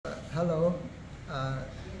Hello.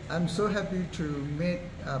 I'm so happy to meet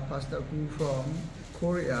Pastor Gu from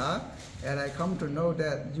Korea, and I come to know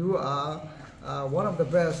that you are one of the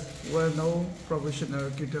best well-known professional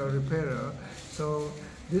guitar repairer. So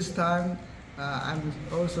this time, I'm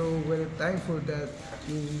also very thankful that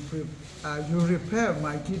you repair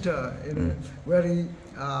my guitar in a very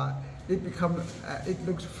it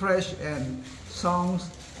looks fresh and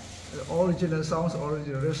original songs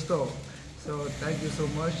already restored. So thank you so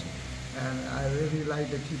much, and I really like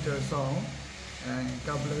the guitar song. And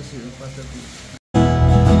God bless you, Pastor P.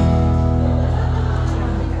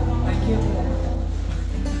 Thank you.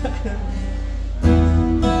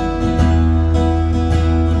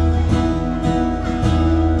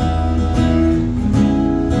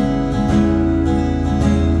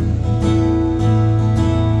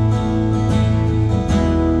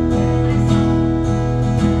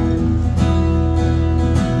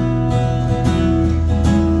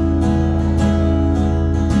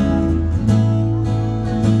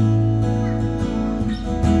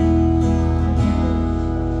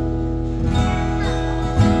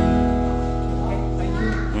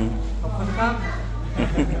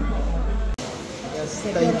 Yes,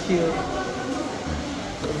 thank you.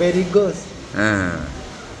 Very good.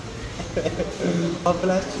 God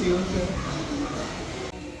bless you.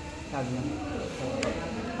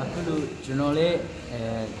 အခုကျွန်တော်လေး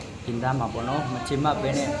တင်သားမှာပေါ့နော်မချင်မှပဲ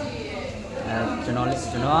နဲ့ကျွန်တော်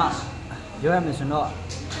ပြောရမယ်ဆိုတော့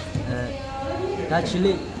ဒါချီ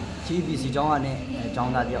လေး TBC ကျောင်းကနေကျော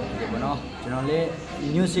င်းသားတယောက်ဖြစ်တယ်ပေါ့နော်ကျွန်တော်လေး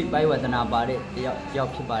music ဘိုင်းဝတ္တနာပါတဲ့တယောက်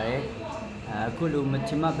ဖြစ်ပါတယ်အခုလိုမ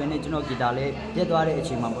ချင်မှပဲနဲ့ကျွန်တော်ဂီတာလေးပြတ်သွားတဲ့အ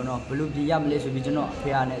ချိန်မှာပေါ့နော်ဘယ်လိုပြင်ရမလဲဆိုပြီးကျွန်တော်အဖေ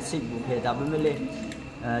အားနဲ့စိတ်ပူခဲ့ဒါပေမဲ့လေ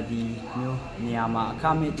ဒီမျိုးနေရာမှာအခ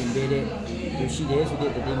မဲ့တင်ပေးတဲ့လူရှိတယ်ဆို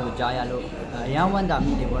တဲ့တဲ့ကိုကြားရလို့အရန်ဝမ်းသာ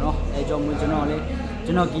မိတယ်ပေါ့နော်အဲကြောင့်မို့ကျွန်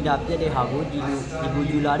တော်ဂီတာပြတ်တဲ့ဟာကိုဒီကို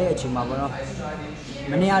ယူလာတဲ့အချိန်မှာပေါ့နော်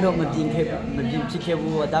မနေ့ကတော့မတင်ဖြစ်ခဲ့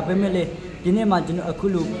ဘူးဒါပေမဲ့လေဒီနေ့မှကျွန်တော်အခု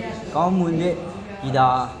လိုကောင်းမွန်တဲ့ဂီတာ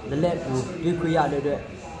လက်ကိုတွေ့ခွင့်ရတဲ့အတွက်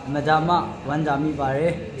မဒါမဝမ်းသာမိပါတ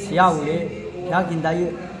ယ်ဆရာကိုလေဖျားခင်တိုင်း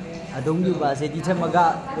အသုံးပြုပါစေဒီထက်မက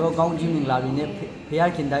တော့ကောင်းကြီးမင်္ဂလာတွေနဲ့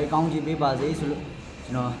ဖျားခင်တိုင်းကောင်းကြီးပေးပါစေဆိုလို့ကျွ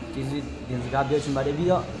န်တော်ကျေးဇူးတင်စကားပြောချင်ပါတယ်ပြီး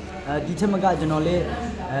တော့ဒီထက်မကကျွန်တော်လည်း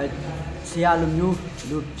ဆရာလိုမျိုး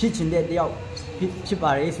လူဖြစ်ချင်တဲ့တယောက်ဖြစ်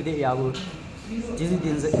ပါတယ်ဆိုတဲ့အရာကိုကျေး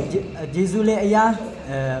ဇူးလည်းအရာ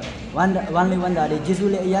ဝမ်းသာတယ်ကျေး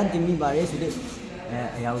ဇူးလည်းအရာတင်မိပါတယ်ဆိုတဲ့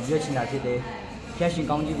အရာကိုပြောချင်တာဖြစ်တယ်ဖျားရှင်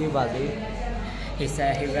ကောင်းကြီးပေးပါစေ He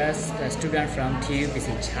said he was a student from TBC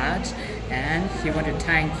Church, and he wanted to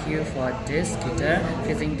thank you for this guitar,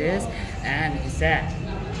 fixing this, and he said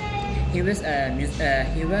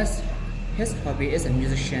his hobby is a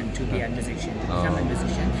musician, to be a musician, to become a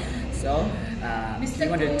musician. So he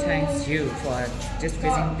wanted to thank you for just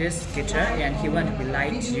fixing this guitar, and he wanted to be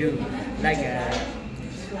like you, like a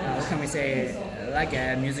what can we say, like a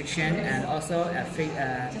musician, and also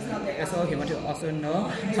he wanted to also know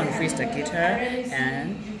how to fix the guitar. And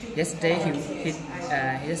yesterday he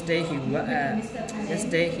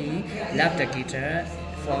left the guitar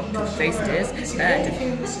to fix this, but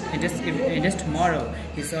in this tomorrow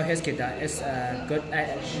he saw his guitar is good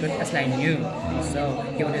as like new. So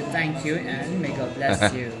he wanted to thank you, and may God bless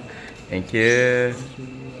you. Thank you.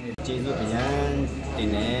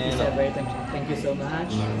 Thank you so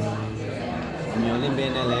much.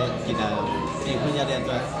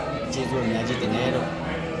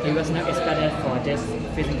 He was not expected for this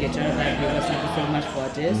fixing guitar, like he was thank you so much for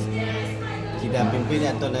this.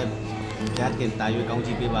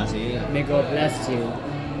 May God bless you.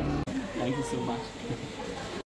 Thank you so much.